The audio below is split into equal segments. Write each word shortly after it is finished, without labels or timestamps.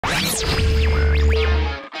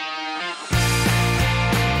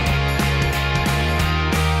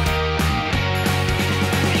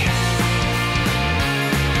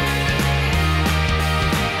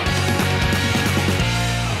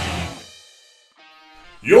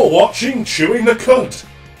You're watching Chewing the Cud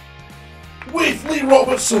with Leigh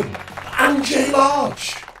Robertson and Jay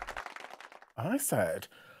Large. I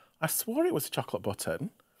swore it was a chocolate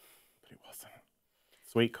button, but it wasn't.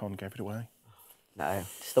 Sweet corn gave it away. No,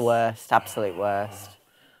 it's the worst, absolute worst.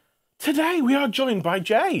 Today we are joined by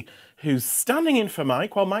Jay, who's standing in for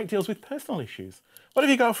Mike while Mike deals with personal issues. What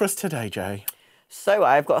have you got for us today, Jay? So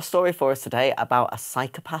I've got a story for us today about a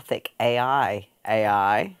psychopathic AI.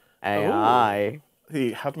 AI.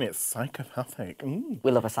 He had me at psychopathic.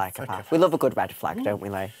 We love a psychopath. We love a good red flag, don't we,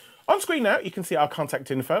 Leigh? On screen now, you can see our contact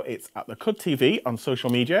info. It's at the Cud TV on social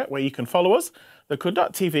media, where you can follow us,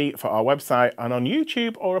 thecud.tv for our website, and on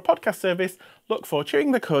YouTube or a podcast service, look for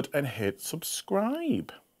Chewing the Cud and hit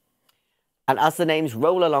subscribe. And as the names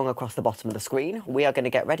roll along across the bottom of the screen, we are going to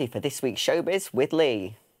get ready for this week's Showbiz with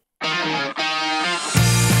Leigh.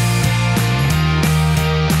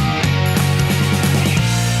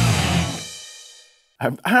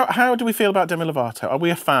 How do we feel about Demi Lovato? Are we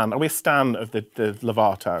a fan? Are we a stan of the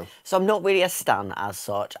Lovato? So I'm not really a stan as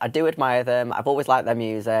such. I do admire them. I've always liked their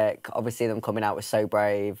music. Obviously, them coming out with So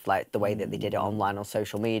Brave, like the way that they did it online on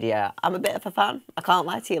social media. I'm a bit of a fan. I can't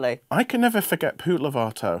lie to you, Leigh. I can never forget Poot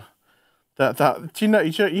Lovato. Do you know?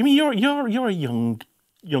 You mean you're a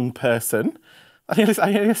young person? I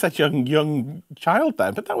nearly said young child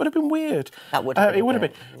then, but that would have been weird. That would have been. It would have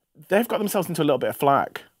been. They've got themselves into a little bit of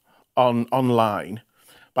flack online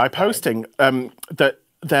by posting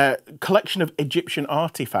their collection of Egyptian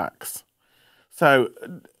artifacts. So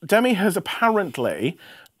Demi has apparently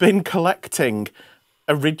been collecting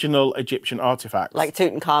original Egyptian artifacts, like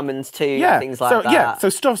Tutankhamun's tomb, things like that. Yeah, so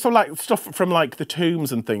stuff from like the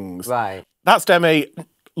tombs and things. Right. That's Demi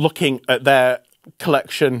looking at their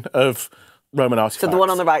collection of Roman artifacts. So the one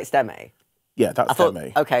on the right's Demi? Yeah, that's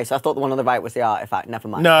Demi. Okay, so I thought the one on the right was the artifact. Never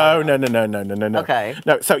mind. No. Okay.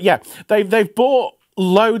 No, so yeah, they've bought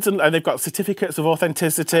loads and they've got certificates of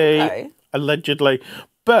authenticity, allegedly.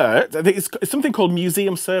 But it's something called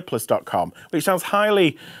museumsurplus.com, which sounds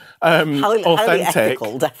highly authentic. Highly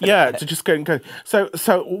ethical, definitely. Yeah, to just go and go.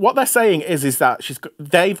 So what they're saying is that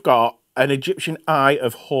they've got an Egyptian eye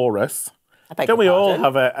of Horus. Don't we all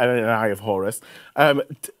have an eye of Horus?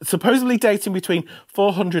 Supposedly dating between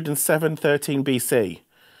 400 and 713 BC,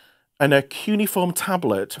 and a cuneiform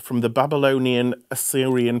tablet from the Babylonian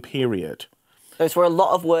Assyrian period. Those were a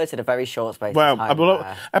lot of words in a very short space of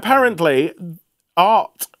time. Apparently,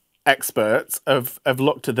 art experts have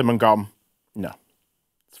looked at them and gone, no,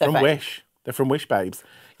 it's from Wish. They're from Wish, babes.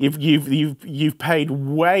 You've paid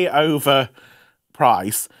way over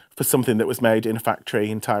price for something that was made in a factory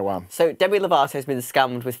in Taiwan. So Demi Lovato has been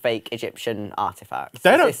scammed with fake Egyptian artifacts.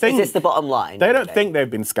 Is this the bottom line? They don't think they've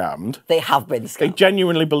been scammed. They have been scammed. They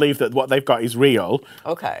genuinely believe that what they've got is real.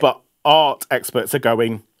 Okay. But art experts are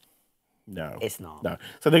going, no. It's not. No.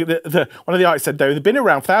 So one of the artists said, though, they've been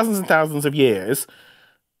around thousands and thousands of years.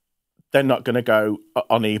 They're not going to go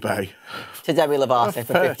on eBay. To Demi Lovato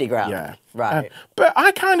for 50 grand. Yeah. Right. But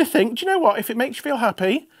I kind of think, do you know what? If it makes you feel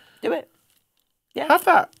happy, do it. Yeah. Have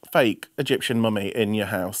that fake Egyptian mummy in your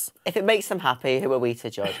house. If it makes them happy, who are we to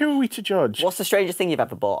judge? Who are we to judge? What's the strangest thing you've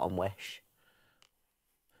ever bought on Wish?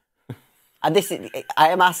 And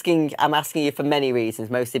I'm asking you for many reasons,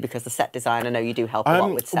 mostly because the set design, I know you do help a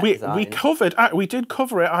lot with set design. We did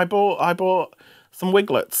cover it. I bought some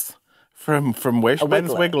wiglets from Wish,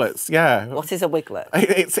 men's wiglets. Yeah. What is a wiglet?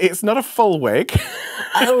 It's not a full wig.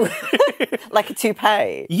 Oh, like a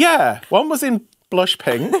toupee? Yeah. One was in blush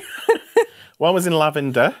pink. One was in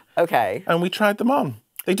lavender. Okay. And we tried them on.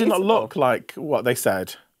 They did not look like what they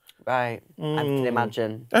said. Right. I can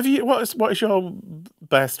imagine. What is your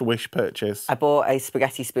best Wish purchase? I bought a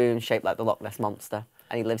spaghetti spoon shaped like the Loch Ness Monster,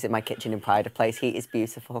 and he lives in my kitchen in Pride of Place. He is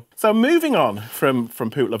beautiful. So moving on from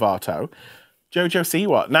Poot Lovato, Jo Jo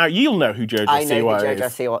Siwa. Now you'll know who Jo Jo Siwa is. I know who Jo Jo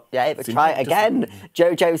Siwa. Yeah, but try it again.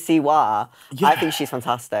 Jo Jo Siwa. Yeah. I think she's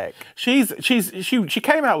fantastic. She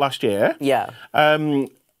came out last year. Yeah.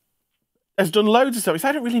 Has done loads of stuff.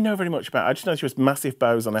 I don't really know very much about her. I just know she was massive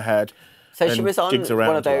bows on her head. So she was on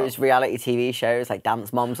one of those reality TV shows like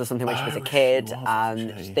Dance Moms or something when she was a kid.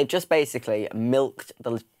 And they've just basically milked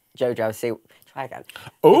the Jo Jo Siwa. Try again.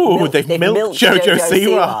 Oh, they've milked Jo Jo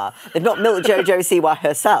Siwa. They've not milked Jo Jo Siwa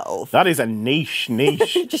herself. That is a niche.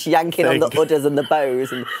 Just yanking on the udders and the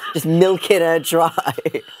bows and just milking her dry.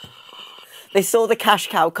 They saw the cash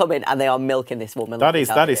cow coming and they are milking this woman. That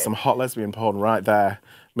is some hot lesbian porn right there.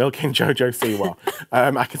 Milking Jo Jo Siwa.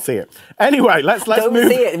 I can see it. Anyway, let's move. Don't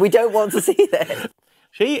see it. We don't want to see this.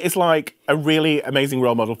 She is like a really amazing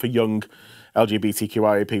role model for young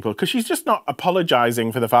LGBTQI people, because she's just not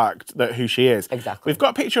apologising for the fact that who she is. Exactly. We've got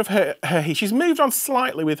a picture of her. She's moved on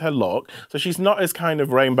slightly with her look, so she's not as kind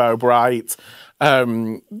of rainbow bright.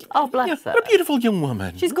 Oh, bless her. What a beautiful young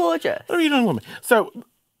woman. She's gorgeous. What a young woman. So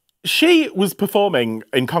she was performing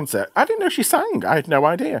in concert. I didn't know she sang. I had no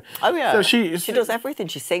idea. Oh, yeah. So she does everything.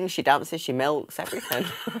 She sings, she dances, she milks, everything.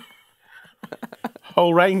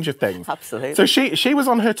 Whole range of things. Absolutely. So she was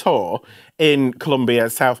on her tour in Columbia,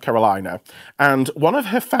 South Carolina, and one of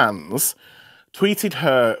her fans tweeted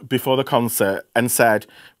her before the concert and said,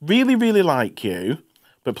 "Really, really like you,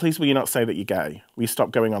 but please will you not say that you're gay? Will you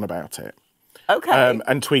stop going on about it?" Okay.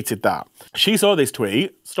 And tweeted that. She saw this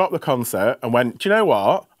tweet, stopped the concert, and went, "Do you know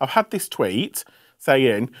what? I've had this tweet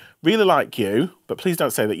saying, really like you, but please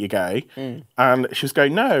don't say that you're gay." And she was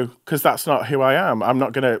going, "No, because that's not who I am. I'm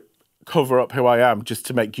not going to cover up who I am just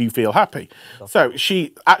to make you feel happy." So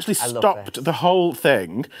she actually stopped the whole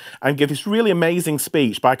thing and gave this really amazing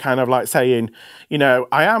speech by kind of like saying, you know,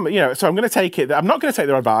 I am, you know, so I'm going to take it, I'm not going to take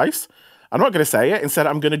their advice. I'm not going to say it. Instead,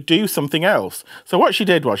 I'm going to do something else. So what she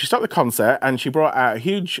did was she stopped the concert and she brought out a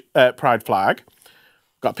huge pride flag.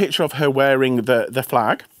 Got a picture of her wearing the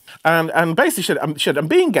flag. And basically said, I'm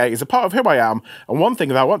being gay is a part of who I am. And one thing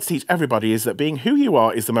that I want to teach everybody is that being who you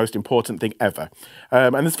are is the most important thing ever.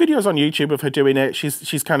 And there's videos on YouTube of her doing it.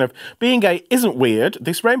 She's kind of, being gay isn't weird.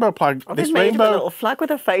 This rainbow flag, this rainbow, a little flag with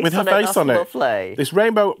her face on it. That's lovely. This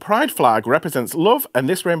rainbow pride flag represents love, and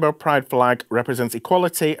this rainbow pride flag represents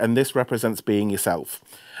equality, and this represents being yourself.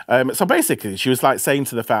 So basically, she was like saying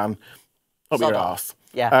to the fan, up your arse.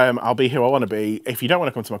 Yeah. I'll be who I want to be. If you don't want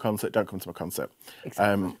to come to my concert, don't come to my concert.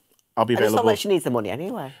 Exactly. I'll be available. It's not like she needs the money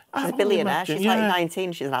anyway. She's a billionaire. She's like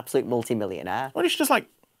 19. She's an absolute multi-millionaire. Why don't she just like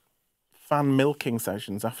fan milking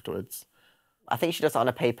sessions afterwards? I think she does it on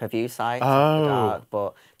a pay-per-view site. Oh.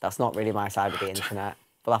 But that's not really my side of the internet.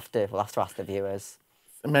 We'll have to ask the viewers.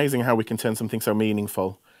 It's amazing how we can turn something so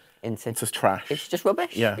meaningful into trash. It's just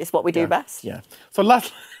rubbish. Yeah. It's what we do best. Yeah. So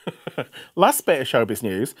last bit of showbiz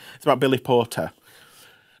news is about Billy Porter.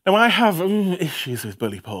 Now, I have issues with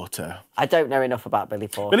Billy Porter. I don't know enough about Billy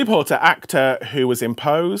Porter. Billy Porter, actor who was in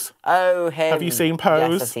Pose. Oh, him. Have you seen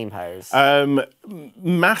Pose? Yes, I've seen Pose.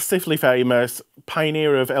 Massively famous,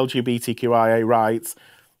 pioneer of LGBTQIA rights.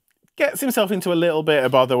 Gets himself into a little bit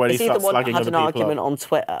of bother when he starts slagging other people. Is he the one that had an argument on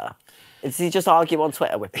Twitter? Does he just argue on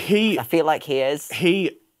Twitter with people? I feel like he is.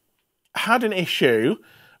 He had an issue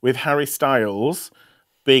with Harry Styles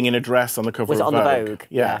being in a dress on the cover of Vogue. Was it on the Vogue?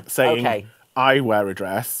 Yeah, saying, I wear a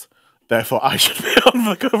dress, therefore I should be on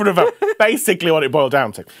the cover of Vogue. Basically what it boiled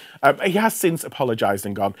down to. He has since apologised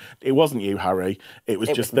and gone, it wasn't you, Harry. It was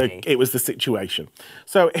the situation.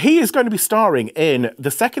 So he is going to be starring in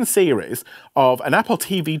the second series of an Apple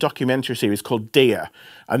TV documentary series called Dear.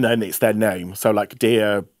 And then it's their name. So like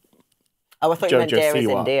Dear... Oh, I thought Jo you meant Jo deer as in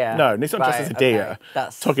Siwa. deer. No, it's not just as a deer.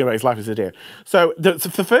 That's... Talking about his life as a deer. So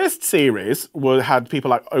the first series had people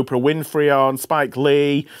like Oprah Winfrey on, Spike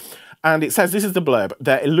Lee, and it says, this is the blurb,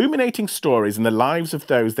 they're illuminating stories in the lives of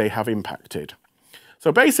those they have impacted.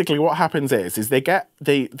 So basically what happens is they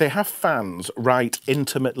have fans write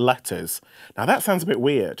intimate letters. Now that sounds a bit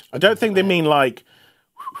weird. I don't think they mean like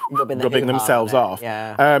rubbing themselves off.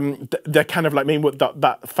 Yeah. They're kind of like,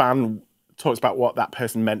 that fan talks about what that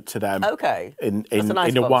person meant to them in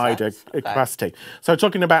a wider capacity. So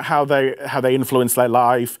talking about how they influenced their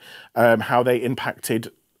life, how they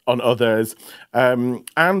impacted on others. Again,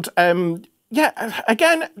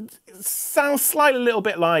 sounds slightly a little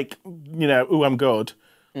bit like, you know, ooh, I'm good.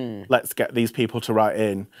 Let's get these people to write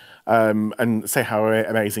in and say how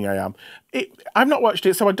amazing I am. I've not watched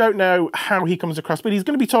it, so I don't know how he comes across, but he's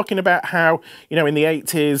going to be talking about how, you know, in the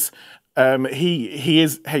 80s, he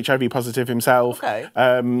is HIV positive himself.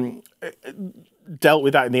 Dealt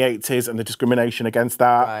with that in the 80s and the discrimination against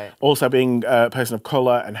that. Right. Also being a person of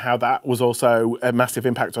colour and how that was also a massive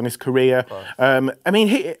impact on his career. I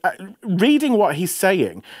mean, reading what he's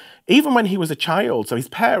saying, even when he was a child, so his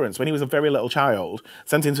parents, when he was a very little child,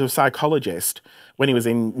 sent him to a psychologist when he was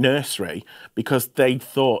in nursery because they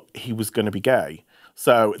thought he was going to be gay.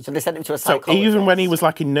 So they sent him to a psychologist? So even when he was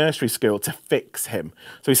like in nursery school, to fix him.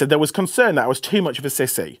 So he said there was concern that I was too much of a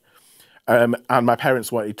sissy. And my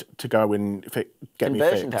parents wanted to go and get me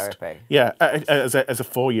fixed. Conversion therapy? Yeah, as a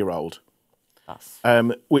 4-year-old.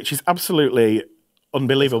 Which is absolutely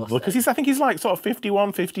unbelievable because I think he's like sort of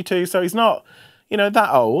 51, 52, so he's not, you know,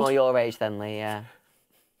 that old. More your age than Leigh, yeah.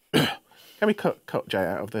 Can we cut Jay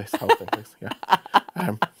out of this whole thing, please?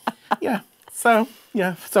 Yeah. So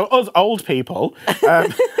us old people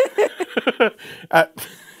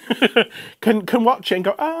can watch it and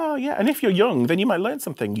go, oh, yeah. And if you're young, then you might learn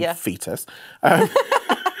something, you fetus.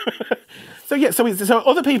 So yeah, so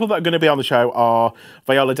other people that are going to be on the show are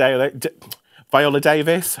Viola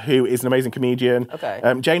Davis, who is an amazing comedian. Okay.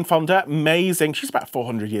 Jane Fonda, amazing. She's about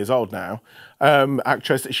 400 years old now.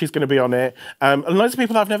 Actress. She's going to be on it. And loads of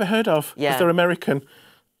people that I've never heard of because they're American.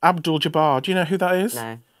 Abdul-Jabbar. Do you know who that is?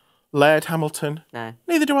 No. Laird Hamilton. No.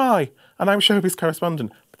 Neither do I. And I'm showbiz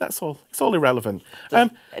correspondent. But that's all. It's all irrelevant.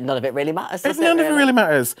 None of it really matters, does it? None of it really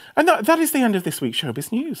matters. And that is the end of this week's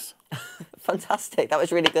showbiz news. Fantastic. That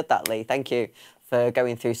was really good, that, Leigh. Thank you for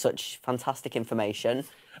going through such fantastic information.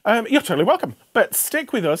 You're totally welcome. But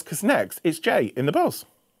stick with us, because next it's Jay in the Buzz.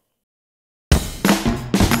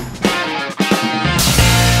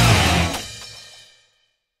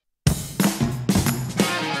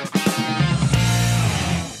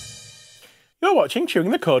 You're watching Chewing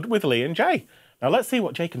the Cud with Leigh and Jay. Now let's see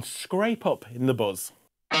what Jay can scrape up in the buzz.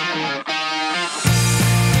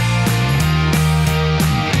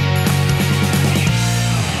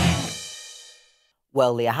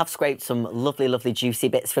 Well, Leigh, I have scraped some lovely, lovely juicy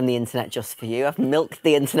bits from the internet just for you. I've milked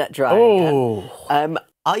the internet dry. Oh.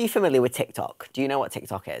 Are you familiar with TikTok? Do you know what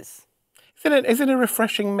TikTok is? Is it a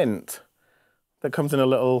refreshing mint that comes in a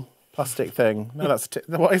little plastic thing? No,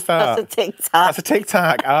 what is that? That's a Tic Tac. That's a Tic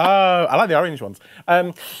Tac. Oh, I like the orange ones.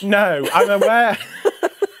 No, I'm aware.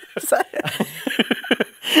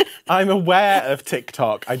 I'm aware of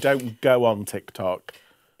TikTok. I don't go on TikTok.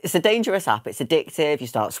 It's a dangerous app. It's addictive. You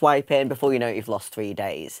start swiping. Before you know it, you've lost 3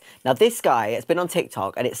 days. Now, this guy has been on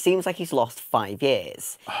TikTok, and it seems like he's lost 5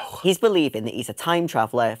 years. Oh. He's believing that he's a time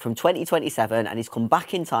traveller from 2027, and he's come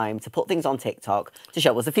back in time to put things on TikTok to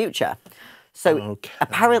show us the future. So,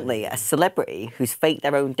 apparently, a celebrity who's faked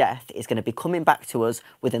their own death is going to be coming back to us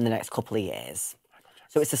within the next couple of years.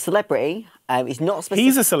 So, it's a celebrity. He's not specific.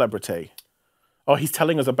 He's a celebrity. Oh, he's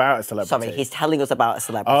telling us about a celebrity. Sorry, he's telling us about a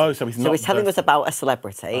celebrity. Oh, so he's not. So he's telling us about a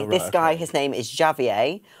celebrity. Oh, right, this guy, his name is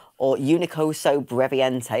Javier, or Unicoso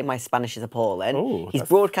Breviente. My Spanish is appalling. Ooh, he's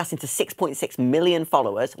broadcasting to 6.6 million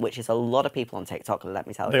followers, which is a lot of people on TikTok, let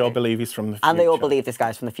me tell you. They all believe he's from the future. And they all believe this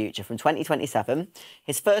guy's from the future, from 2027.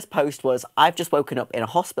 His first post was, I've just woken up in a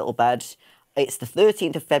hospital bed. It's the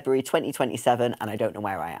 13th of February, 2027, and I don't know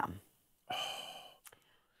where I am.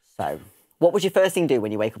 So... what would your first thing do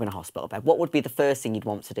when you wake up in a hospital bed? What would be the first thing you'd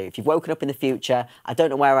want to do? If you've woken up in the future, I don't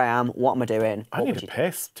know where I am, what am I doing? I need a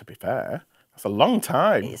piss, to be fair. That's a long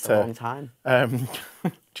time. It's a long time.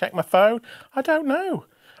 Check my phone. I don't know.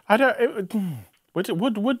 I don't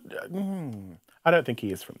think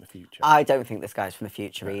he is from the future. I don't think this guy's from the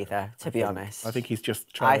future either, to be honest. I think he's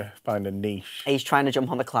just trying to find a niche. He's trying to jump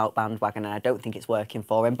on the clout bandwagon, and I don't think it's working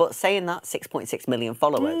for him. But saying that, 6.6 million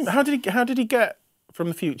followers. How did he get from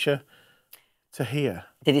the future to here?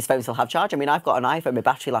 Did his phone still have charge? I mean, I've got an iPhone, my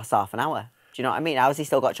battery lasts half an hour. Do you know what I mean? How has he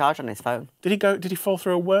still got charge on his phone? Did he fall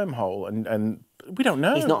through a wormhole and we don't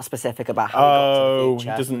know. He's not specific about how he got to the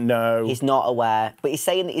future. He doesn't know. He's not aware. But he's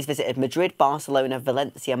saying that he's visited Madrid, Barcelona,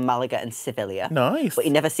 Valencia, Malaga and Sevilla. Nice. But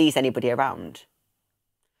he never sees anybody around.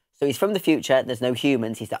 So he's from the future, there's no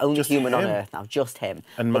humans, he's the only human on Earth now, just him.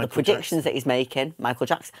 And but the predictions that he's making, Michael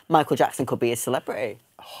Jackson could be a celebrity.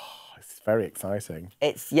 It's very exciting.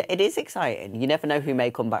 It is exciting. You never know who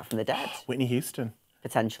may come back from the dead. Whitney Houston.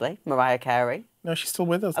 Potentially. Mariah Carey. No, she's still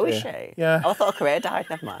with us. Oh, is she? Yeah. Oh, I thought her career died.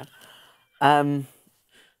 Never mind.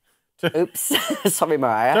 Oops. Sorry,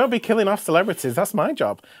 Mariah. Don't be killing off celebrities. That's my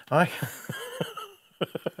job. Oh,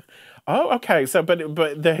 okay. So,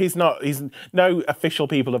 he's not. He's no official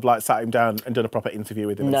people have like sat him down and done a proper interview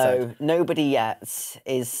with him. No, nobody yet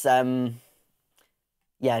is.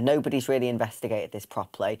 Yeah, nobody's really investigated this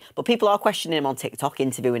properly. But people are questioning him on TikTok,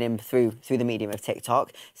 interviewing him through the medium of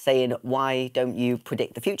TikTok, saying, why don't you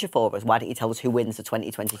predict the future for us? Why don't you tell us who wins the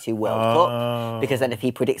 2022 World Cup? Because then if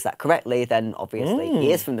he predicts that correctly, then obviously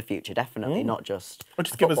he is from the future, definitely, not just... Or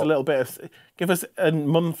just give us a little bit of... Give us a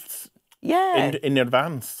month's... Yeah. In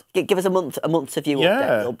advance. Give us a month to view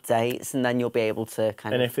updates, and then you'll be able to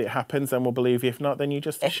kind of... And if it happens, then we'll believe you. If not, then you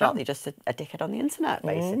just... If not, you're just a dickhead on the internet,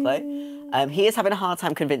 basically. He is having a hard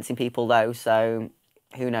time convincing people, though, so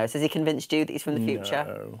who knows? Has he convinced you that he's from the future?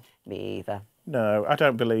 No. Me either. No, I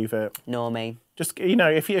don't believe it. Nor me. Just,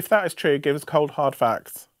 if that is true, give us cold, hard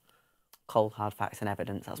facts. Cold, hard facts and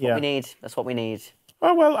evidence. That's what we need. That's what we need.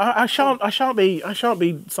 Oh, well, I shan't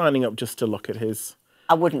be signing up just to look at his...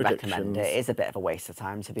 I wouldn't recommend it. It is a bit of a waste of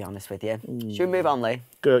time, to be honest with you. Should we move on, Leigh?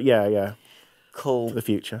 Good. Yeah. Cool. To the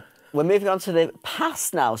future. We're moving on to the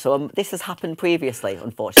past now. So this has happened previously,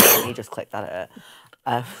 unfortunately. You just clicked that at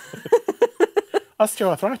it.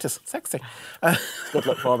 Osteoarthritis. Sexy. Good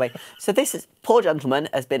luck for me. So this poor gentleman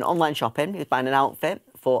has been online shopping. He's buying an outfit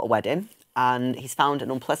for a wedding, and he's found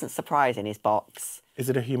an unpleasant surprise in his box. Is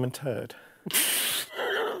it a human turd?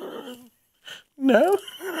 No.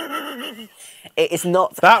 It is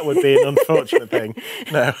not. That would be an unfortunate thing.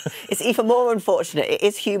 No. It's even more unfortunate. It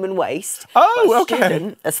is human waste. Oh, A okay.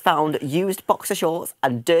 student has found used boxer shorts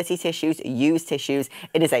and dirty tissues, used tissues,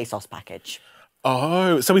 in his ASOS package.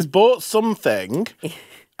 Oh, so he's bought something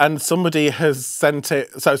and somebody has sent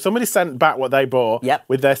it. So somebody sent back what they bought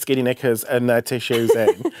with their skinny knickers and their tissues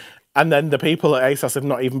in. And then the people at ASOS have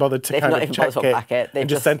not even bothered to kind of check it. They've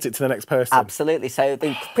just sent it to the next person. Absolutely. So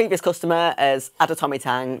the previous customer has had a Tommy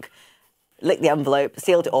tank, licked the envelope,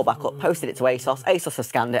 sealed it all back up, posted it to ASOS. ASOS has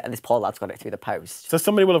scanned it, and this poor lad's got it through the post. So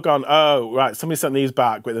somebody will have gone, oh, right, somebody sent these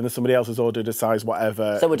back, but then somebody else has ordered a size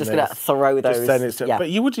whatever. So we're just going to throw those. Just send it to,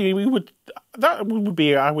 But that would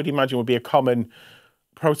be, I would imagine, would be a common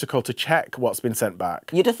protocol to check what's been sent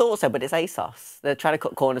back. You'd have thought so, but it's ASOS. They're trying to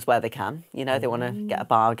cut corners where they can. You know, they want to get a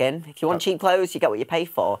bargain. If you want cheap clothes, you get what you pay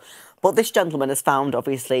for. But this gentleman has found,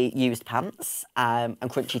 obviously, used pants and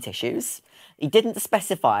crunchy tissues. He didn't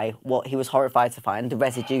specify what he was horrified to find, the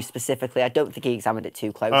residue specifically. I don't think he examined it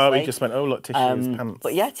too closely. Oh, he just went, oh, look, tissues, pants.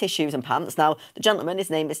 But yeah, tissues and pants. Now, the gentleman,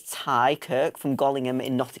 his name is Ty Kirk from Gollingham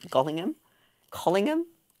in Collingham?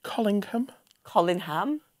 Collingham?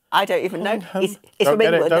 I don't even know. It's from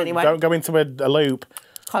England anyway. Don't go into a loop.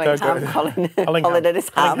 Colin and his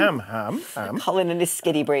ham. Colin and his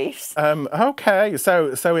skinny briefs. Okay, so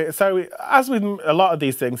as with a lot of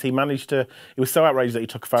these things, he was so outraged that he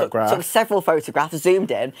took a photograph. Took several photographs,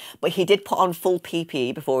 zoomed in, but he did put on full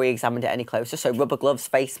PPE before he examined it any closer, so rubber gloves,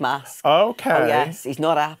 face mask. Okay. Oh yes, he's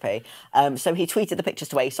not happy. So he tweeted the pictures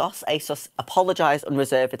to ASOS. ASOS apologised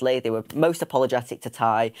unreservedly. They were most apologetic to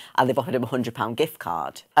Ty, and they've offered him a £100 gift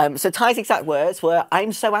card. So Ty's exact words were,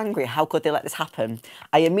 "I'm so angry, how could they let this happen?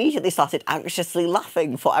 I immediately started anxiously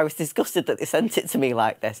laughing, for I was disgusted that they sent it to me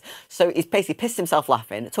like this." So he's basically pissed himself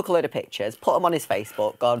laughing, took a load of pictures, put them on his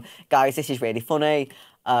Facebook, gone, guys, this is really funny.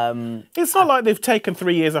 It's not like they've taken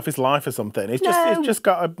 3 years off his life or something. It's just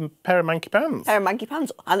got a pair of manky pants.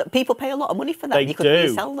 And people pay a lot of money for them. They you could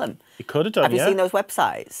resell them. You could have done, Have you seen those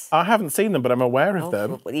websites? I haven't seen them, but I'm aware of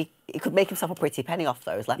them. Well, he could make himself a pretty penny off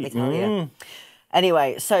those, let me tell you.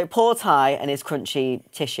 Anyway, so poor Ty and his crunchy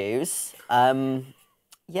tissues.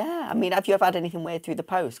 Yeah, I mean, have you ever had anything weird through the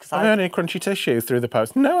post? Have you had any crunchy tissues through the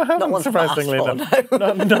post? No, I haven't, not surprisingly.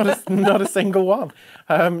 Not a single one.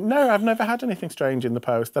 No, I've never had anything strange in the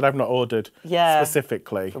post that I've not ordered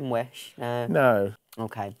specifically. From Wish? No. No.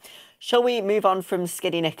 Okay. Shall we move on from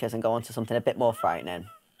skinny knickers and go on to something a bit more frightening?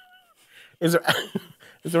 Is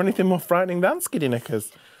there anything more frightening than skinny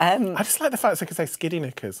knickers? I just like the fact that I can say skinny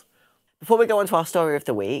knickers. Before we go on to our story of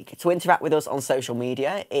the week, to interact with us on social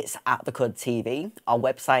media, it's at The Cud TV. Our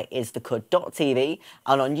website is thecud.tv,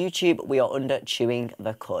 and on YouTube, we are under Chewing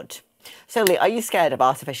the Cud. So, Leigh, are you scared of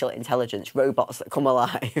artificial intelligence, robots that come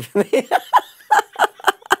alive?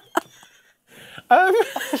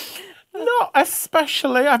 Not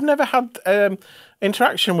especially. I've never had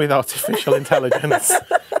interaction with artificial intelligence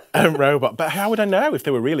robot, but how would I know if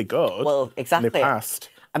they were really good? Well, exactly. In the past?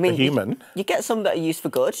 I mean, human. You get some that are used for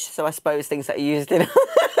good, so I suppose things that are used in...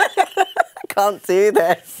 I can't do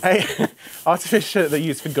this. Hey, artificial that are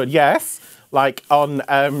used for good, yes. Like on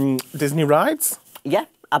Disney rides? Yeah,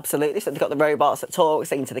 absolutely. So they've got the robots that talk,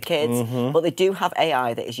 sing to the kids, but they do have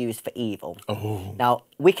AI that is used for evil. Oh. Now,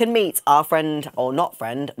 we can meet our friend, or not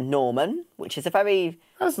friend, Norman, which is a very...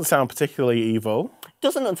 That doesn't sound particularly evil.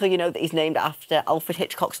 Doesn't until you know that he's named after Alfred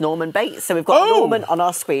Hitchcock's Norman Bates. So we've got Norman on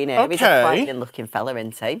our screen here. Okay. He's a frightening looking fella,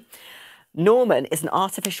 isn't he? Norman is an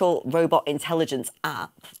artificial robot intelligence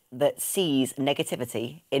app that sees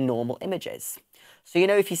negativity in normal images. So, you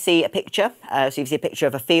know, if you see a picture, so if you see a picture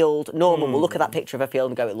of a field, Norman will look at that picture of a field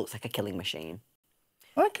and go, it looks like a killing machine.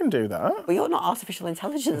 I can do that. But you're not artificial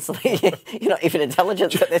intelligence. You're not even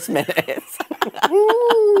intelligent at this minute.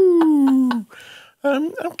 Ooh.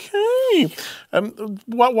 Okay.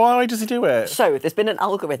 Why does he do it? So there's been an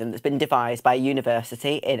algorithm that's been devised by a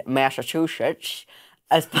university in Massachusetts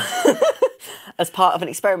as part of an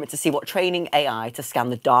experiment to see what training AI to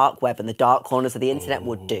scan the dark web and the dark corners of the internet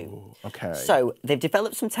would do. Okay. So they've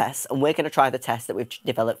developed some tests, and we're going to try the test that we've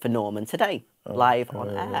developed for Norman today, live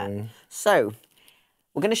on air. So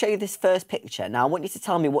we're going to show you this first picture. Now I want you to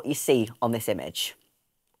tell me what you see on this image.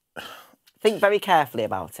 Think very carefully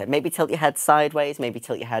about it. Maybe tilt your head sideways, maybe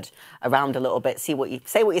tilt your head around a little bit. Say what you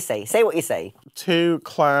say. Say what you say. Two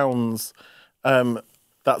clowns.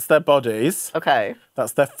 That's their bodies. Okay.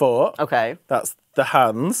 That's their foot. Okay. That's the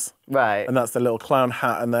hands. Right. And that's the little clown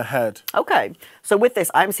hat and their head. Okay. So with this,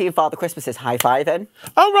 I'm seeing Father Christmas's high-fiving.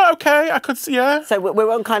 Oh, right, okay. I could see, yeah. So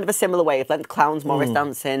we're on kind of a similar wavelength. Clowns, Morris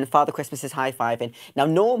dancing, Father Christmas's high-fiving. Now,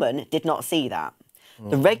 Norman did not see that.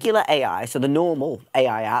 The regular AI, so the normal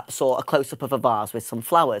AI app, saw a close-up of a vase with some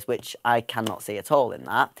flowers, which I cannot see at all in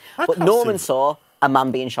that. But Norman saw a man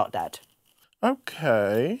being shot dead.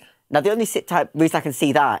 Okay. Now, the only reason I can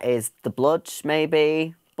see that is the blood,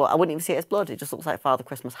 maybe. But I wouldn't even see it as blood. It just looks like Father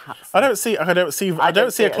Christmas hats. I don't see a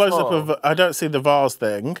close-up of. I don't see the vase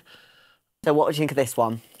thing. So what would you think of this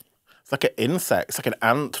one? It's like an insect. It's like an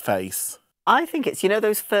ant face. I think it's, you know,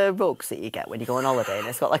 those fur rugs that you get when you go on holiday, and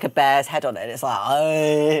it's got like a bear's head on it. And it's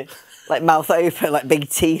like mouth open, like big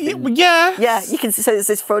teeth. Yeah. Yeah, you can see. So it's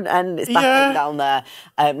this front end. It's back down there.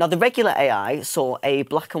 Now the regular AI saw a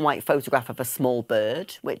black and white photograph of a small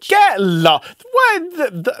bird, which the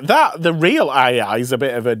real AI is a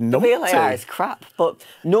bit of a numpty. The real AI is crap. But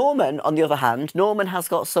Norman, on the other hand, Norman has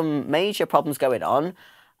got some major problems going on.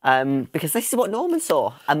 Because this is what Norman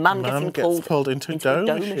saw. A man getting pulled into a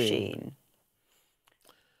dough machine.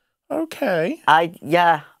 Okay.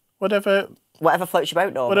 Whatever floats your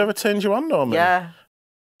boat, Norman. Whatever turns you on, Norman. Yeah.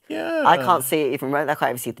 Yeah. I can't see it even. I can't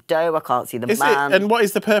even see the dough. I can't see the man. And what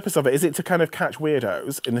is the purpose of it? Is it to kind of catch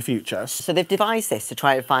weirdos in the future? So they've devised this to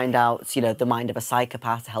try and find out, you know, the mind of a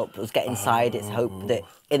psychopath to help us get inside. It's hope that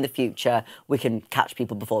in the future we can catch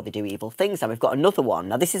people before they do evil things. And we've got another one.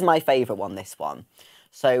 Now, this is my favourite one, this one.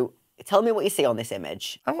 So tell me what you see on this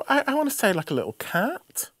image. I want to say like a little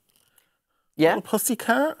cat. Yeah. A little pussy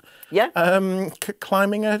cat. Yeah.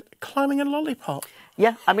 Climbing a lollipop.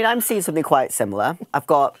 Yeah, I mean, I'm seeing something quite similar. I've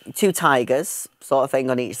got two tigers, sort of thing,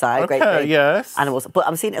 on each side. Okay, great big yes. animals. But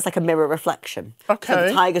I'm seeing it as like a mirror reflection. Okay. So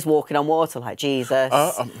the tiger's walking on water like Jesus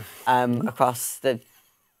across the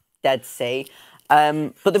Dead Sea.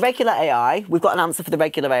 But the regular AI, we've got an answer for the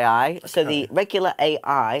regular AI. Okay. So the regular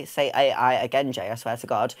AI, say AI again, Jay, I swear to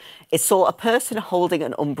God, it saw a person holding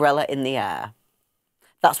an umbrella in the air.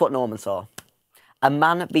 That's what Norman saw. A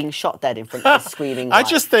man being shot dead in front of a screaming wife.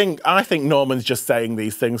 I think Norman's just saying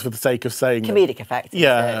these things for the sake of saying them. Comedic effect.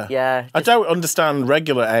 Yeah. Yeah. I don't understand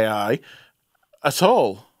regular AI at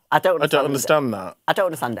all. I don't understand that. I don't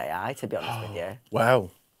understand AI, to be honest with you.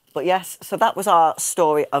 Wow. But yes, so that was our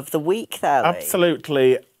story of the week there, Leigh.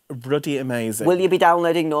 Absolutely ruddy amazing. Will you be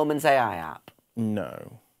downloading Norman's AI app?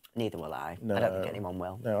 No. Neither will I. No. I don't think anyone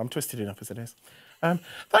will. No, I'm twisted enough as it is.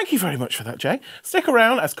 Thank you very much for that, Jay. Stick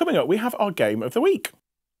around, as coming up we have our game of the week.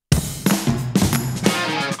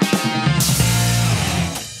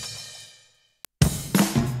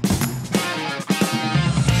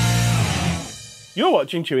 You're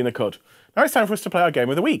watching Chewing the Cud. Now it's time for us to play our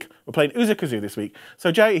game of the week. We're playing Uzu-Kazoo this week.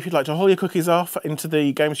 So Jay, if you'd like to haul your cookies off into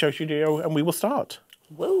the game show studio and we will start.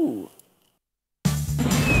 Woo!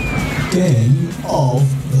 Game of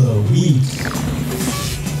the week.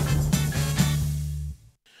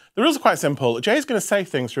 The rules are quite simple. Jay's going to say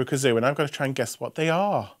things through a kazoo and I've got to try and guess what they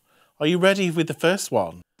are. Are you ready with the first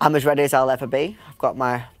one? I'm as ready as I'll ever be. I've got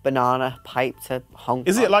my banana pipe to honk.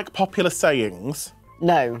 Is it like popular sayings?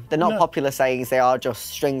 No, they're not popular sayings. They are just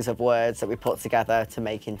strings of words that we put together to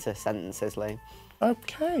make into sentences, Leigh.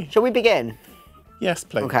 Okay. Shall we begin? Yes,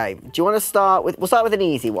 please. Okay. Do you want to start with... We'll start with an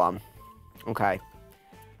easy one. Okay.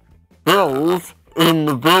 Bells in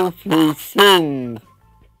the belfry sing.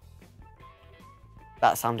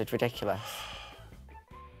 That sounded ridiculous.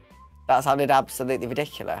 That sounded absolutely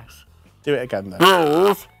ridiculous. Do it again then.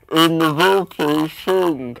 Bells in the belfry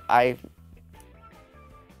sing.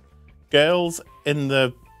 Girls in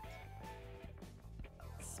the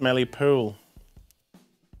smelly pool.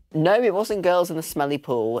 No, it wasn't girls in the smelly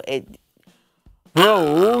pool.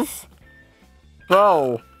 Bells.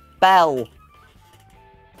 Bell. Bell.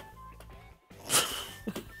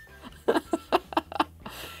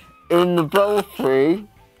 In the belfry,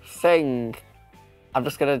 sing. I'm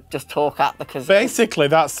just going to talk at the kazoo. Basically,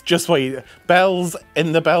 that's just what you... Bells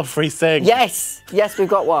in the belfry sing. Yes! Yes, we've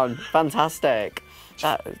got one. Fantastic.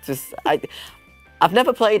 I've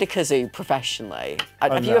never played a kazoo professionally.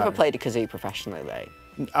 Have you ever played a kazoo professionally, Leigh?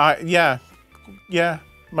 Yeah.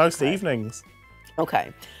 Most evenings.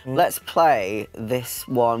 Okay, let's play this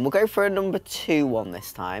one. We'll go for a number 2 one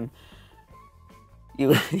this time.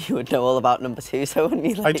 You would know all about number 2, so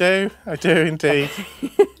wouldn't you? I do indeed.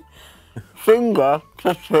 Finger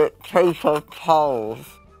puppet paper poles.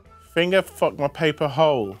 Finger fuck my paper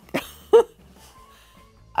hole.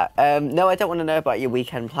 No, I don't want to know about your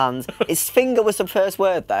weekend plans. Its finger was the first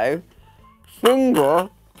word, though. Finger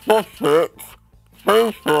puppet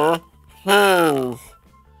paper holes.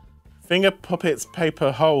 Finger puppets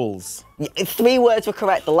paper holes. 3 words were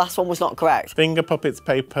correct. The last one was not correct. Finger puppets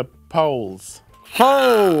paper poles.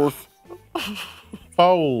 Holes.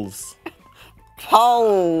 Foles.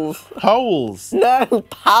 Poles. Holes. No,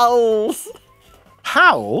 pals.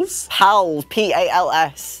 Pals? Pals.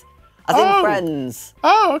 P-A-L-S. As in Friends.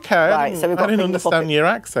 Oh, okay. Right, so we've got I didn't Finger Puppet. understand your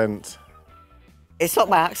accent. It's not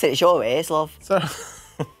my accent, it's your ears, love. So,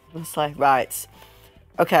 Honestly. Right.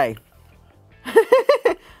 Okay.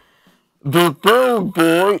 The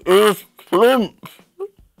bellboy is plump.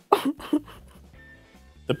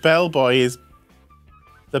 the bellboy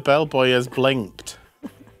has blinked.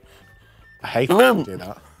 I hate when you do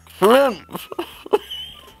that. Plump.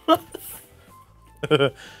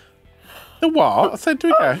 The what? I said do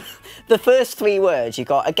it again. The first 3 words you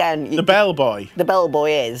got, again... The bellboy. The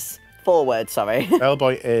bellboy is... 4 words, sorry.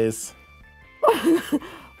 Bellboy is...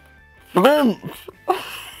 Plump.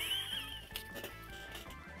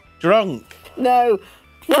 Drunk. No.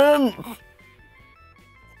 Plump.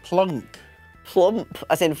 Plunk. Plump,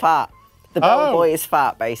 as in fat. The bellboy is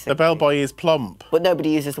fat, basically. The bellboy is plump. But nobody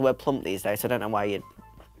uses the word plump these days, so I don't know why you'd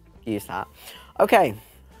use that. Okay.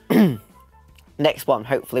 Next one,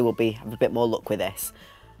 hopefully we'll have a bit more luck with this.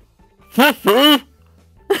 Fluffy.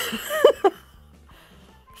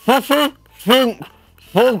 Fluffy, pink,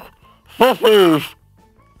 fluffies.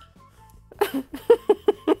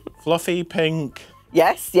 Fluffy pink.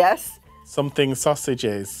 Yes, yes. Something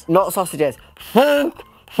sausages. Not sausages.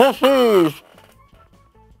 Fluffies.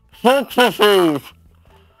 Fluffies.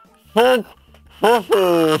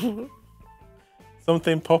 Fluffies.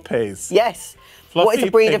 Something puppies. Yes. Fluffy What is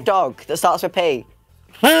a breed pink. of dog that starts with P?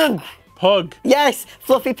 Pug. Pug. Yes.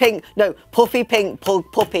 Fluffy pink. No, puffy pink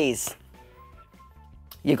puppies.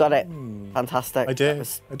 You got it. Fantastic. I did.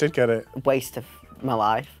 I did get it. A waste of my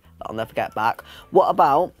life that I'll never get back. What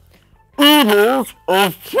about oodles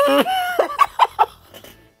of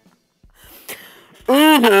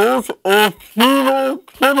oodles of feral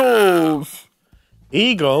puddles?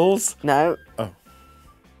 Eagles. No. Oh.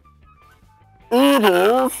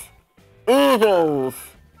 Oodles. Oodles.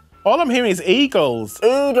 All I'm hearing is eagles.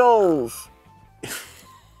 Oodles.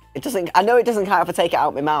 It doesn't. I know it doesn't count if I take it out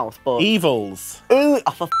of my mouth, but Evils. Oh,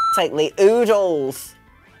 for f***'s sake, Leigh. Oodles.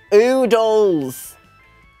 Oodles.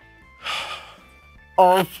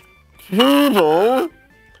 Of poodle.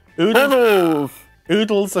 Oodles.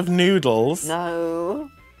 Oodles of noodles.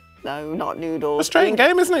 No. No, not noodles. A straight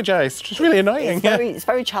game, isn't it, Jace? It's just really annoying. It's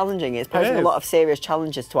very challenging. It's posing a lot of serious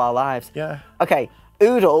challenges to our lives. Yeah. Okay.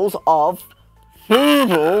 Oodles of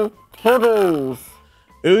poodle puddles.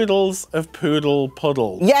 Oodles of poodle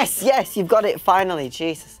puddles. Yes, yes, you've got it finally.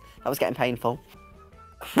 Jesus, that was getting painful.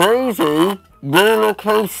 Crazy roller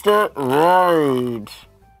coaster ride.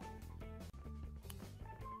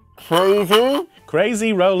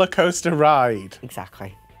 Crazy roller coaster ride.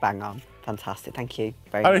 Exactly. Bang on. Fantastic. Thank you.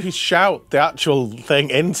 Very How much. did you shout the actual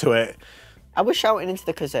thing into it? I was shouting into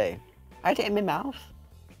the kazoo. I had it in my mouth.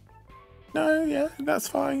 No, yeah, that's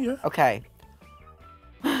fine, yeah. Okay.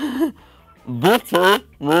 Butter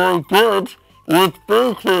my bread with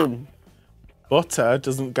bacon. Butter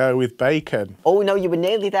doesn't go with bacon. Oh, no, you were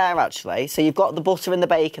nearly there, actually. So you've got the butter and the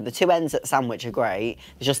bacon. The 2 ends at the sandwich are great.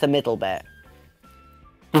 It's just the middle bit.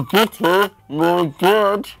 Butter my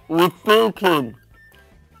bread with bacon.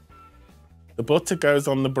 The butter goes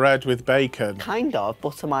on the bread with bacon. Kind of.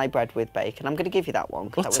 Butter my bread with bacon. I'm going to give you that one.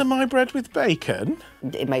 Butter my bread with bacon?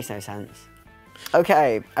 It makes no sense.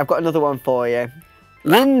 Okay, I've got another one for you.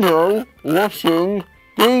 Window washing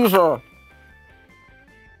beaver.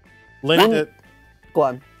 Linda... Go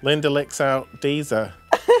on. Linda licks out Deezer.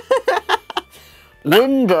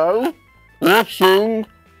 Window washing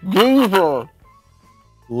beaver.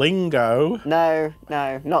 Lingo. No,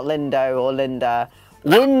 no, not Lindo or Linda.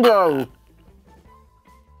 Window.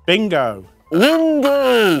 Bingo.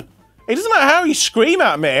 Window. It doesn't matter how you scream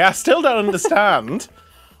at me, I still don't understand.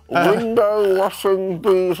 Window washing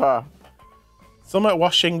beaver. Summit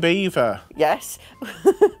washing beaver. Yes.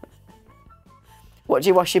 What do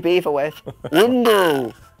you wash your beaver with?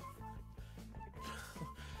 Window.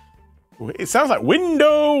 It sounds like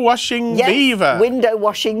window washing Yes, beaver. window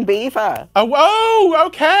washing beaver. Oh,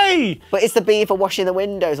 okay. But it's the beaver washing the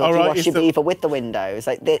windows, or do you right, wash it's your the- beaver with the windows?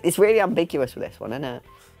 Like, it's really ambiguous with this one, isn't it?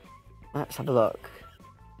 Let's have a look.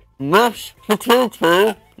 Mashed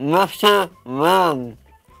potato, masher man.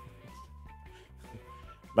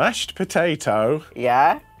 Mashed potato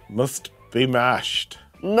Yeah? must be mashed.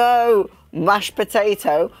 No, mashed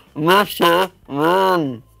potato, masher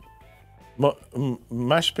man.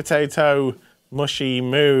 Mashed potato, mushy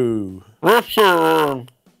moo. Masher man.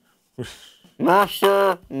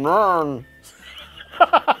 Masher man.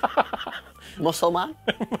 Muscle man?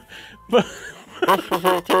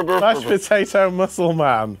 Mashed potato muscle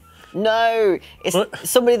man. No, it's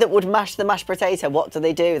somebody that would mash the mashed potato. What do?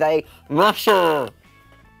 They masher.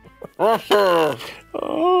 Masher.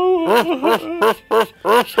 Oh.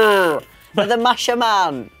 The masher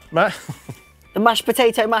man. The mashed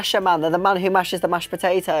potato masher man. They're the man who mashes the mashed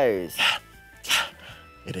potatoes. Yeah,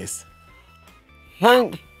 it is.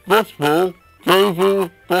 Frank Bottle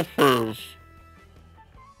Baby Buffers.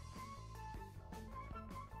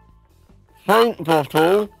 Frank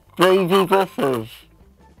Bottle Baby Buffers.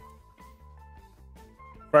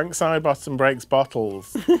 Frank Sidebottom breaks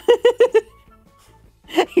bottles.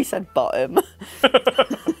 He said bottom.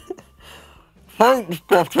 Frank's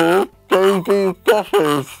Bottle Baby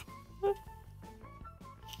Buffers.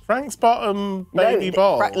 Frank's bottom baby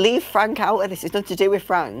bottle. Leave Frank out of this. It's nothing to do with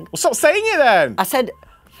Frank. Well, stop saying it then. I said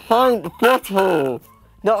Frank Bottle,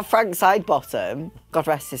 not Frank Sidebottom. God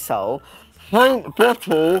rest his soul. Frank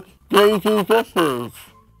Bottle Baby Buffers.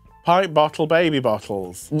 Pint bottle baby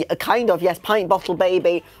bottles. Yeah, kind of, yes. Pint bottle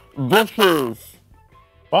baby buffers.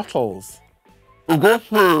 Bottles.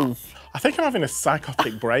 Buffers. I think I'm having a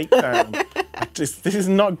psychotic breakdown. This is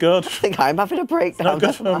not good. I think I'm having a breakdown. Not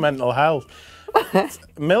good for my mental health.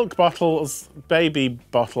 Milk bottles, baby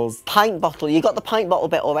bottles. Pint bottle. You got the pint bottle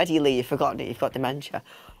bit already, Leigh. You've forgotten it. You've got dementia.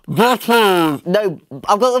 Bottles. No,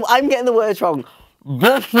 I'm getting the words wrong.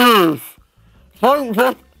 Bottles. Pint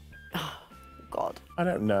bottle. God. I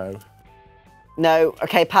don't know. No.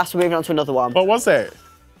 Okay, pass. We're moving on to another one. What was it?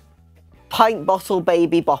 Pint bottle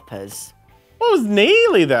baby boppers. I was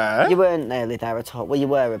nearly there. You weren't nearly there at all. Well, you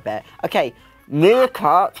were a bit. Okay.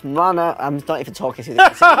 Meerkat manor. I'm not even talking to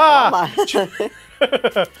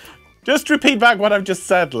this. Just repeat back what I've just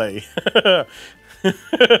said, Leigh.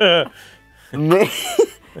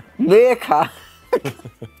 Meerkat.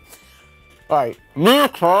 Right.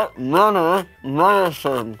 Meerkat manor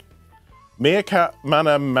marathon. Meerkat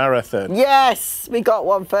Manor Marathon. Yes, we got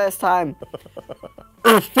one first time.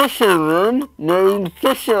 A fisherman named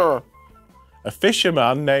Fisher. A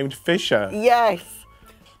fisherman named Fisher. Yes.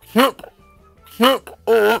 Pick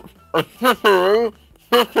up a slippery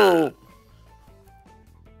pickle.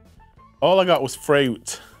 All I got was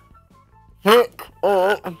fruit. Pick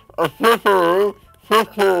up a slippery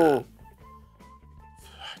pickle.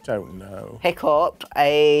 I don't know. Pick up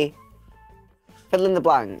a... Fill in the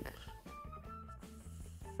blank.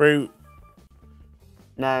 Fruit.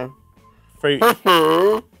 No. Fruit.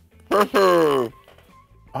 I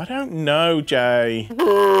don't know, Jay.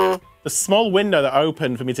 The small window that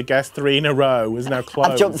opened for me to guess 3 in a row is now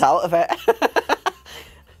closed. I've jumped out of it.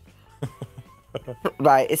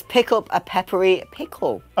 Right, it's pick up a peppery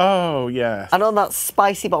pickle. Oh, yes. And on that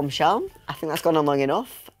spicy bombshell, I think that's gone on long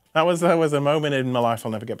enough. That was a moment in my life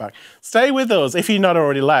I'll never get back. Stay with us if you've not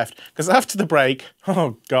already left, because after the break,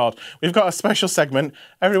 oh God, we've got a special segment,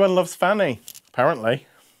 Everyone Loves Fanny, apparently.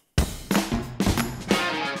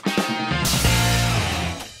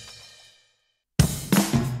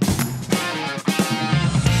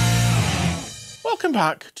 Welcome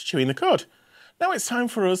back to Chewing the Cud. Now it's time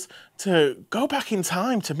for us to go back in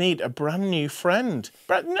time to meet a brand new friend.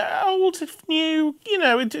 Old, new, you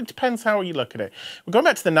know, it depends how you look at it. We're going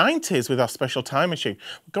back to the 90s with our special time machine.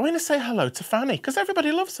 We're going to say hello to Fanny, because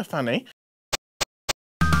everybody loves her, Fanny.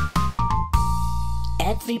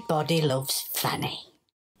 Everybody loves Fanny.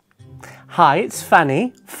 Hi, it's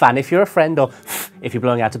Fanny. Fan if you're a friend, or if you're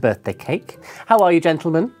blowing out a birthday cake. How are you,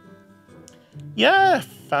 gentlemen? Yeah,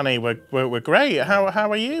 Fanny, we're great. How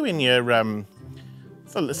are you in your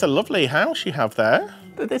it's a lovely house you have there.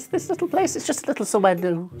 This little place, it's just a little somewhere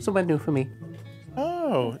new for me.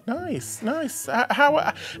 Oh, nice.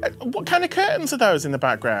 What kind of curtains are those in the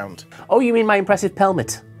background? Oh, you mean my impressive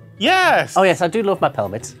pelmet? Yes. Oh yes, I do love my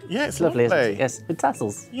pelmet. Yeah, it's lovely. lovely. Isn't it? Yes, with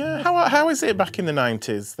tassels. Yeah. How is it back in the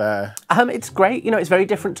 90s there? It's great. You know, it's very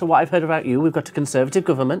different to what I've heard about you. We've got a Conservative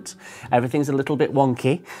government. Everything's a little bit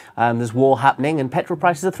wonky. There's war happening and petrol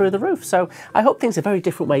prices are through the roof. So I hope things are very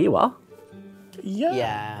different where you are.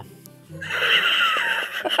 Yeah.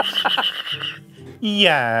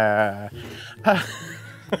 Yeah.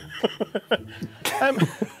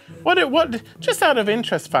 What? Just out of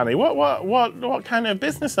interest, Fanny, what kind of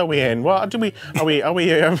business are we in? Are we?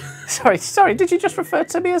 Sorry. Did you just refer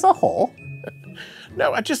to me as a whore?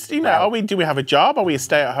 No, I just, you know, do we have a job? Are we a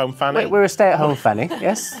stay-at-home Fanny? We're a stay-at-home Fanny.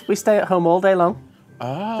 Yes, we stay at home all day long.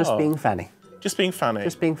 Oh. Just being Fanny. Just being Fanny.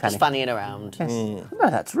 Just being Fanny. Just fannying around. Yes. No,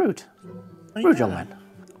 that's rude. Rude, young man.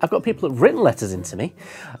 I've got people that have written letters into me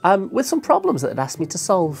with some problems that they'd asked me to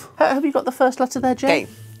solve. Have you got the first letter there, Jay?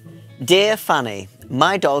 Okay. Dear Fanny,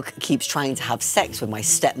 my dog keeps trying to have sex with my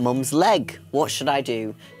stepmom's leg. What should I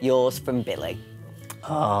do? Yours from Billy.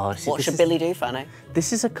 Oh, what should Billy do, Fanny?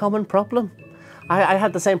 This is a common problem. I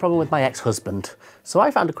had the same problem with my ex-husband. So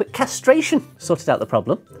I found a quick castration sorted out the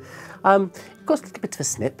problem. Of course, a little bit of a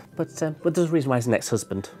snip, but there's a reason why he's an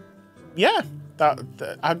ex-husband. Yeah,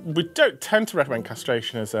 we don't tend to recommend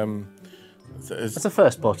castration as It's a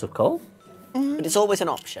first port of call. But it's always an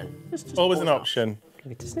option. It's always an option.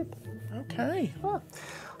 Give it a snip. Okay. Oh.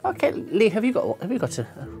 Okay, Leigh, have you got a question?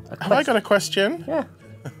 Have I got a question? Yeah.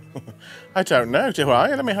 I don't know, do I?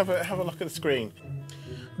 Let me have a look at the screen.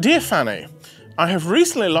 Dear Fanny, I have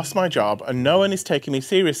recently lost my job and no one is taking me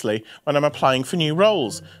seriously when I'm applying for new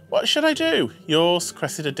roles. What should I do? Yours,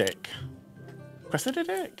 Cressida Dick. Cressida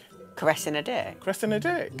Dick? Caressing a dick. Cressida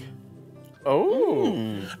Dick.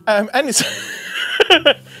 Oh. And it's...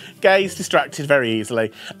 Gays distracted very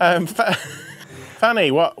easily.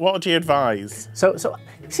 Fanny, what do you advise? So,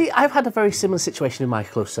 see, I've had a very similar situation in my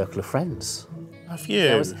close circle of friends. Have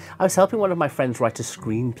you? I was helping one of my friends write a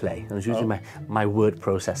screenplay. I was using my word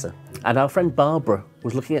processor. And our friend Barbara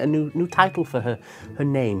was looking at a new title for her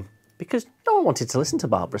name because no one wanted to listen to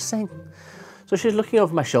Barbara sing. So she was looking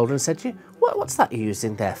over my shoulder and said, what's that you're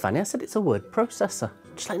using there, Fanny? I said, it's a word processor.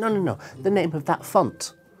 She's like, no, the name of that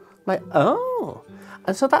font. I'm like, oh.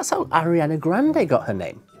 And so that's how Ariana Grande got her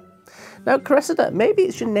name. Now, Cressida, maybe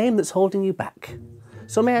it's your name that's holding you back.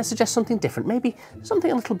 So may I suggest something different? Maybe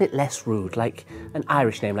something a little bit less rude, like an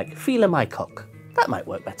Irish name, like Fila My Cock. That might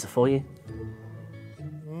work better for you.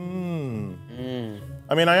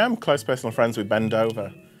 I mean, I am close personal friends with Ben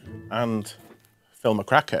Dover and Phil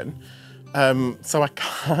McCracken, so I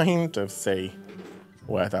kind of see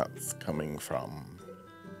where that's coming from.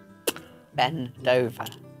 Ben Dover.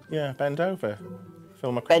 Yeah, Ben Dover.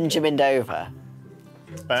 Phil McCracken. Benjamin Dover.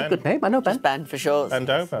 Ben. It's a good name, I know Ben. Just Ben for short. Ben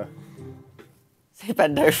Dover. Say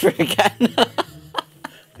Ben Dover again.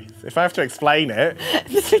 If I have to explain it.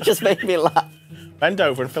 This just made me laugh. Ben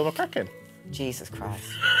Dover and Phil McCracken. Jesus Christ.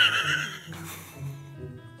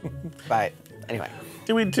 Right, anyway.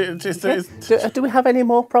 Do we have any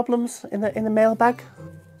more problems in the mailbag?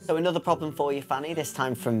 So another problem for you, Fanny, this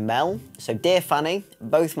time from Mel. So, dear Fanny,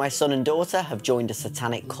 both my son and daughter have joined a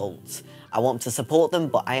satanic cult. I want to support them,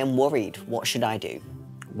 but I am worried. What should I do?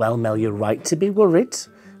 Well, Mel, you're right to be worried,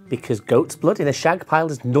 because goat's blood in a shag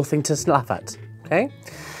pile is nothing to laugh at, okay?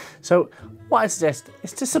 So, what I suggest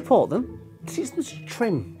is to support them, just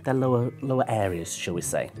trim their lower areas, shall we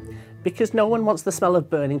say, because no one wants the smell of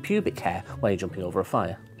burning pubic hair when you're jumping over a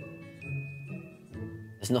fire.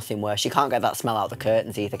 There's nothing worse. You can't get that smell out of the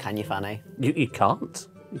curtains either, can you, Fanny? You can't.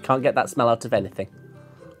 You can't get that smell out of anything.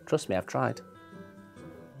 Trust me, I've tried.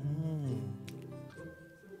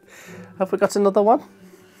 Have we got another one?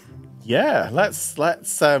 Yeah, let's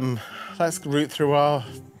root through our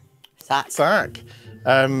sack.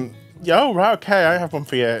 Oh, right, okay, I have one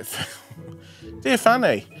for you. Dear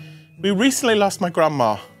Fanny, we recently lost my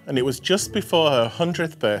grandma, and it was just before her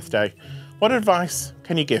 100th birthday. What advice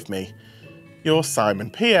can you give me? Yours,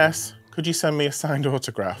 Simon. P.S. Could you send me a signed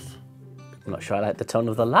autograph? I'm not sure I liked the tone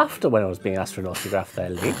of the laughter when I was being asked for an autograph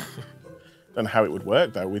there, Leigh. Don't know how it would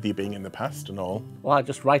work, though, with you being in the past and all. Well, I'd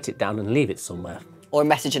just write it down and leave it somewhere. Or a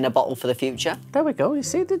message in a bottle for the future. There we go. You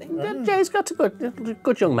see, Jay's got a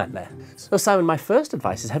good young man there. So, Simon, my first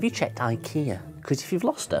advice is, have you checked IKEA? Because if you've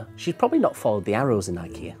lost her, she's probably not followed the arrows in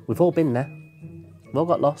IKEA. We've all been there. We've all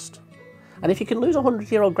got lost. And if you can lose a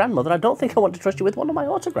 100-year-old grandmother, I don't think I want to trust you with one of my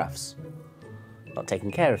autographs. Not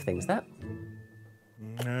taking care of things, that.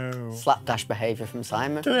 No. Slapdash behaviour from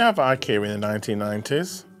Simon. Do they have IKEA in the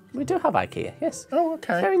 1990s? We do have IKEA, yes. Oh,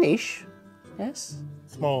 okay. Very niche, yes.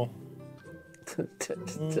 Small.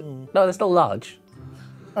 No, they're still large.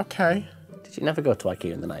 Okay. Did you never go to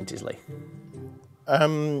IKEA in the 90s, Leigh?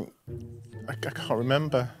 I can't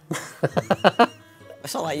remember.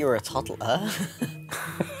 It's not like you were a toddler.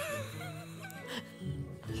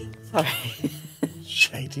 Sorry.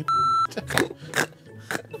 Shady.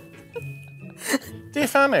 Dear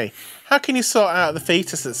Fanny, how can you sort out the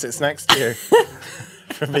fetus that sits next to you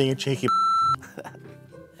from being a cheeky?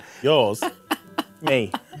 Yours.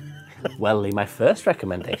 Me. Well, Leigh, my first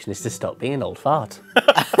recommendation is to stop being an old fart.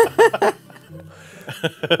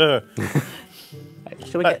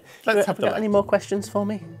 Shall we get any more questions for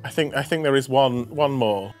me? I think there is one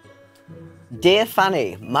more. Dear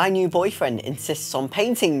Fanny, my new boyfriend insists on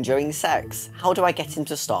painting during sex. How do I get him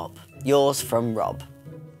to stop? Yours from Rob.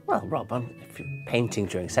 Well, Rob, if you're painting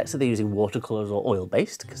during sex, are they using watercolours or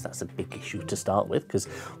oil-based? Because that's a big issue to start with, because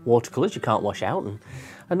watercolours you can't wash out,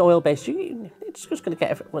 and oil-based, it's just going to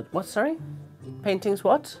get... What, sorry? Paintings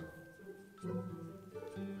what?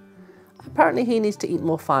 Apparently he needs to eat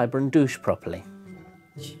more fibre and douche properly.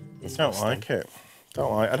 I don't like it.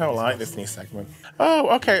 I don't like this new segment.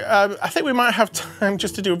 Oh, okay. I think we might have time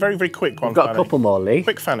just to do a very, very quick one. We've got Fanny. a couple more, Leigh.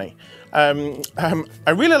 Quick Fanny. I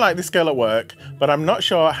really like this girl at work, but I'm not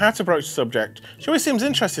sure how to broach the subject. She always seems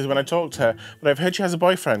interested when I talk to her, but I've heard she has a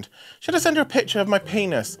boyfriend. Should I send her a picture of my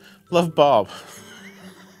penis? Love, Bob.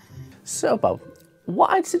 So, Bob,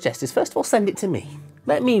 what I'd suggest is, first of all, send it to me.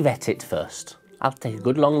 Let me vet it first. I'll take a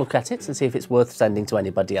good long look at it and see if it's worth sending to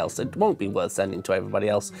anybody else. It won't be worth sending to everybody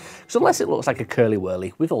else. So unless it looks like a curly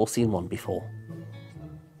whirly, we've all seen one before.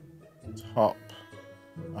 Top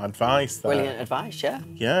advice there. Brilliant advice, yeah.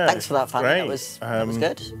 Yeah. Thanks for that, Fanny. Great. That was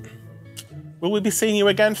good. Will we be seeing you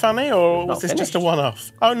again, Fanny, or was this just a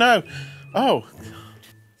one-off? Oh, no. Oh.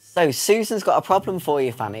 So, Susan's got a problem for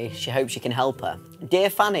you, Fanny. She hopes you can help her. Dear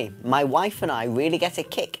Fanny, my wife and I really get a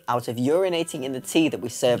kick out of urinating in the tea that we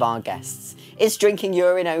serve our guests. Is drinking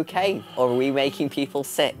urine okay, or are we making people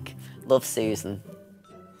sick? Love, Susan.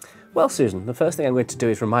 Well, Susan, the first thing I'm going to do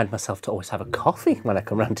is remind myself to always have a coffee when I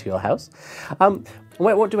come round to your house.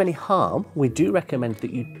 Where it won't do any harm, we do recommend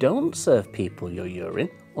that you don't serve people your urine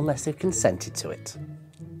unless they've consented to it.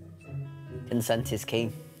 Consent is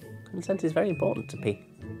key. Consent is very important to pee.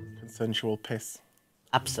 Consensual piss.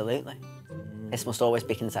 Absolutely. This must always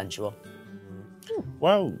be consensual.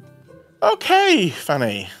 Well, okay,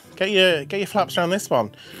 Fanny. Get your flaps around this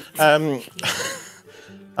one. I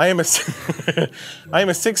am a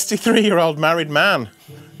 63-year-old married man.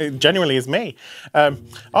 It genuinely is me.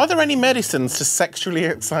 Are there any medicines to sexually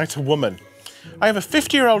excite a woman? I have a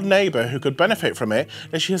 50-year-old neighbour who could benefit from it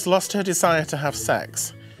as she has lost her desire to have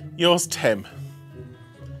sex. Yours, Tim.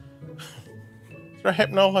 Is there a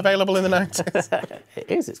Hypnol available in the 90s?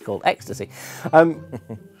 It is, it's called ecstasy.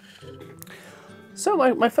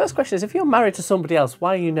 So my first question is, if you're married to somebody else,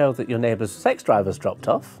 why you know that your neighbour's sex driver's dropped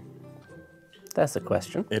off? There's the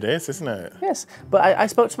question. It is, isn't it? Yes, but I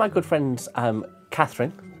spoke to my good friends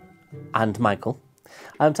Catherine and Michael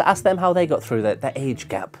to ask them how they got through their age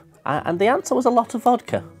gap. And the answer was a lot of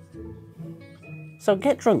vodka. So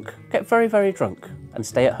get drunk, get very, very drunk, and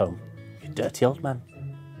stay at home, you dirty old man.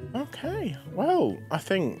 Okay, well, I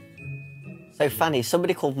think... So, Fanny,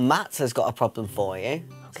 somebody called Matt has got a problem for you.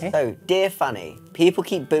 Okay. So, dear Fanny, people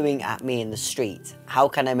keep booing at me in the street. How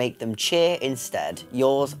can I make them cheer instead?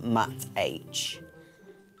 Yours, Matt H.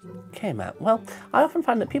 Okay, Matt. Well, I often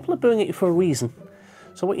find that people are booing at you for a reason.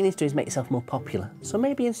 So what you need to do is make yourself more popular. So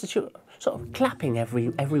maybe institute sort of clapping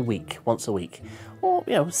every week, once a week. Or,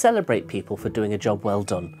 you know, celebrate people for doing a job well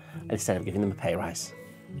done instead of giving them a pay rise.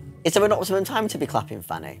 Is there an optimum time to be clapping,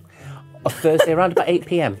 Fanny? On Thursday around about 8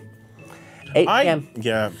 p.m. 8 p.m.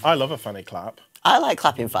 Yeah, I love a funny clap. I like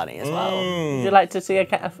clapping Fanny as well. Would you like to see a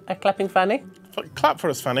clapping Fanny? Clap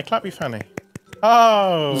for us, Fanny. Clap you, Fanny.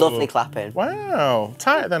 Oh. Lovely clapping. Wow.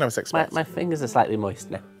 Tighter than I was expecting. My fingers are slightly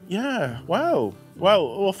moist now. Yeah, well,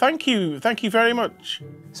 thank you very much.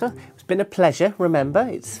 So, it's been a pleasure. Remember,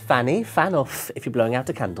 it's Fanny, fan off if you're blowing out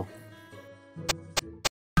a candle.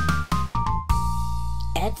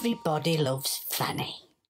 Everybody loves Fanny.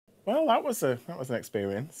 Well, that was an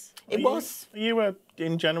experience. It was. Are you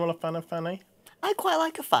in general a fan of Fanny? I quite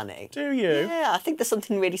like a Fanny. Do you? Yeah, I think there's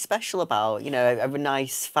something really special about, you know, a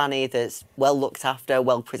nice Fanny that's well looked after,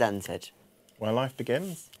 well presented. Where life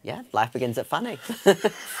begins. Yeah, life begins at Fanny.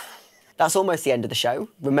 That's almost the end of the show.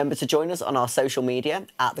 Remember to join us on our social media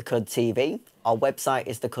at The Cud TV. Our website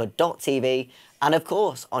is thecud.tv. And of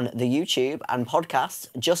course, on the YouTube and podcasts,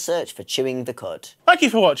 just search for Chewing the Cud. Thank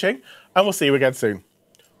you for watching, and we'll see you again soon.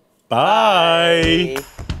 Bye.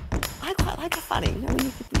 I quite like a Fanny. You know, when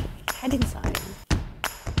you head inside.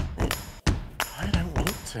 I don't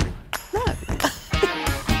want to.